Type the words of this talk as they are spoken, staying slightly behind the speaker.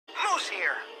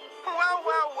here. Wow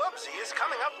Wow Wubsy is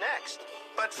coming up next.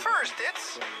 But first,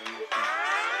 it's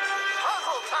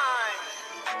puzzle time!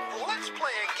 Let's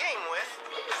play a game with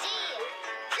Z.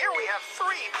 Here we have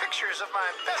 3 pictures of my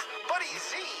best buddy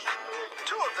Z.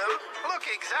 2 of them look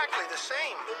exactly the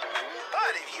same.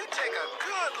 But if you take a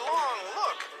good long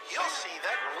look, you'll see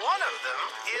that one of them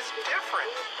is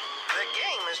different. The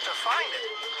game is to find it.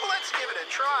 Let's give it a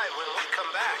try when we come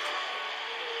back.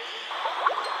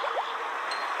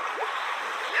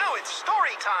 Now it's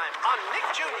story time on Nick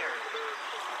Jr.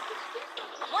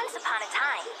 Once upon a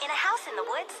time, in a house in the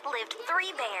woods, lived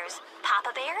 3 bears.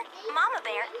 Papa Bear, Mama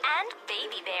Bear, and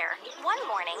Baby Bear. One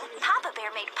morning, Papa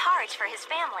Bear made porridge for his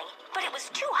family, but it was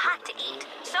too hot to eat,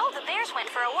 so the bears went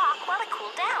for a walk while it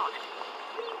cooled down.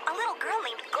 A little girl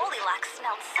named Goldilocks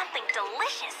smelled something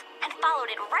delicious and followed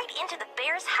it right into the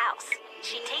bear's house.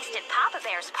 She tasted Papa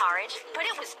Bear's porridge, but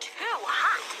it was too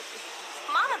hot.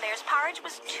 Mama Bear's porridge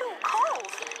was too cold.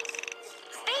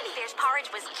 Baby Bear's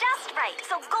porridge was just right,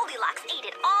 so Goldilocks ate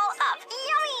it all up.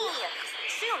 Yummy!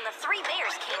 Soon the 3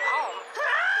 bears came home.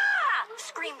 Ah!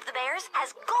 Screamed the bears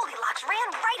as Goldilocks ran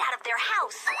right out of their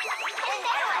house. And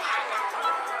then what happened?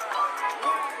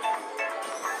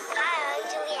 Hi, I'm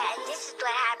Juliet, and this is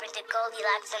what happened to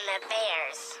Goldilocks and the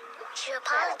bears. She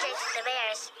apologized to the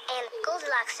bears, and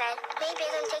Goldilocks said, maybe I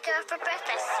can take her out for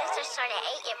breakfast since I sort of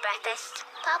ate your breakfast.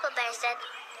 Papa Bear said,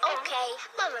 okay.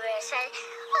 Mama Bear said,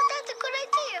 oh, that's a good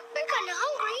idea. We're kind of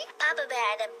hungry. Papa Bear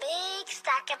had a big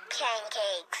stack of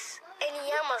pancakes, and he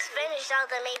almost finished all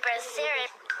the maple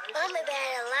syrup. Mama Bear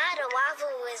had a lot of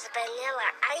waffle with vanilla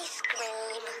ice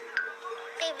cream.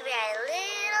 Baby Bear had a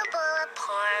little bowl of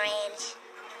porridge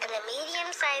and a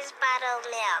medium-sized bottle of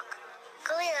milk.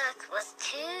 Goldilocks was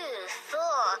too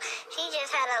full. She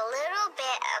just had a little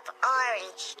bit of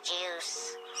orange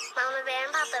juice. Mama Bear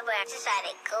and Papa Bear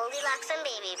decided Goldilocks and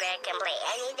Baby Bear can play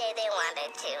any day they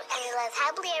wanted to. And it was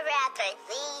happily ever after.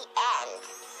 The end.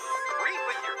 Read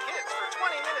with your kids for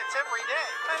 20 minutes every day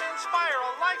and inspire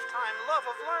a lifetime love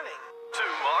of learning.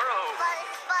 Tomorrow,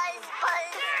 Buzz, buzz, buzz.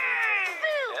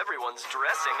 everyone's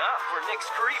dressing up for Nick's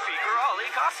creepy crawly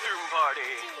costume party.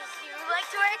 Do you like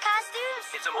to wear costumes?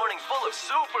 It's a morning full of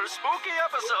super spooky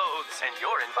episodes, and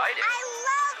you're invited. I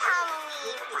love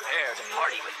Halloween. Prepare to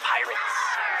party with pirates,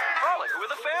 frolic with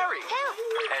a fairy, Who?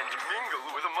 and mingle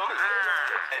with a mummy.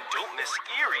 And don't miss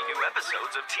eerie new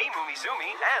episodes of Team Umizoomi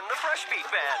and the Fresh Beat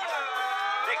Band.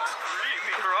 Nick's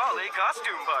creepy crawly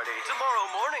costume party tomorrow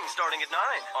morning starting at 9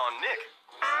 on Nick.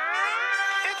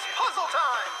 It's puzzle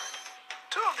time!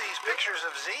 2 of these pictures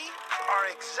of Z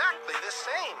are exactly the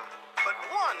same, but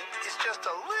one is just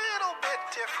a little bit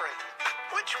different.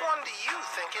 Which one do you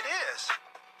think it is?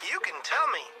 You can tell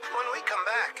me when we come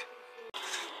back.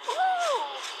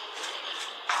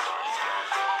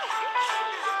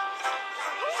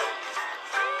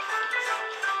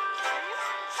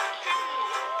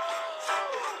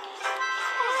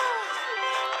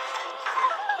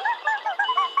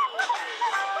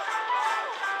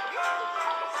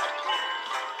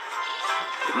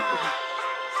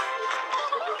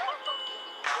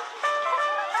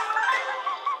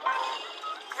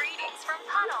 Greetings from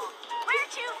Puddle. Where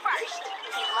to first?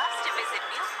 He loves to visit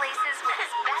new places with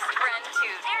his best friend,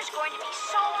 too. There's going to be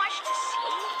so much to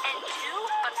see and do,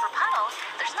 but for Puddle,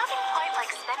 there's nothing quite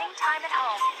like spending time at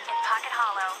home in Pocket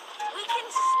Hollow. We can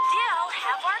still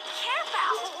have our camp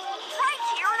out right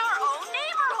here in our own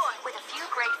neighborhood. With a few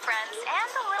great friends and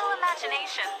a little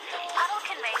imagination, Puddle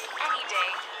can make any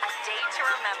day a day to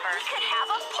remember. We could have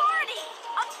a party,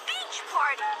 a beach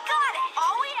party. Got it.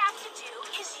 All we have to do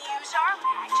is use our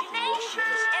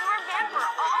imaginations and remember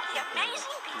all the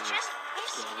amazing beaches we've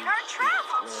seen in our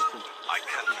travels. I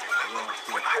can't remember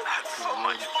when I've had so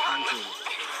much fun.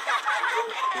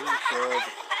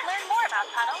 Learn more about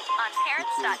Puddle on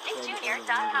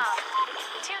parents.nickjr.com.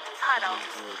 Toot Puddle.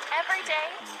 Every day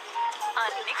on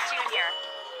Nick Jr.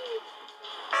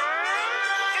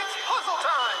 It's puzzle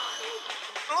time!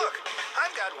 Look,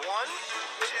 I've got 1,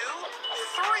 2,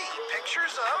 3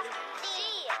 pictures of...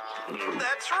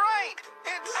 That's right!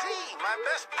 It's Z, my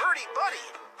best birdie buddy.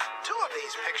 2 of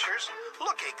these pictures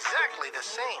look exactly the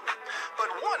same, but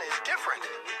one is different.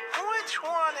 Which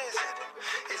one is it?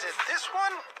 Is it this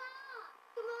one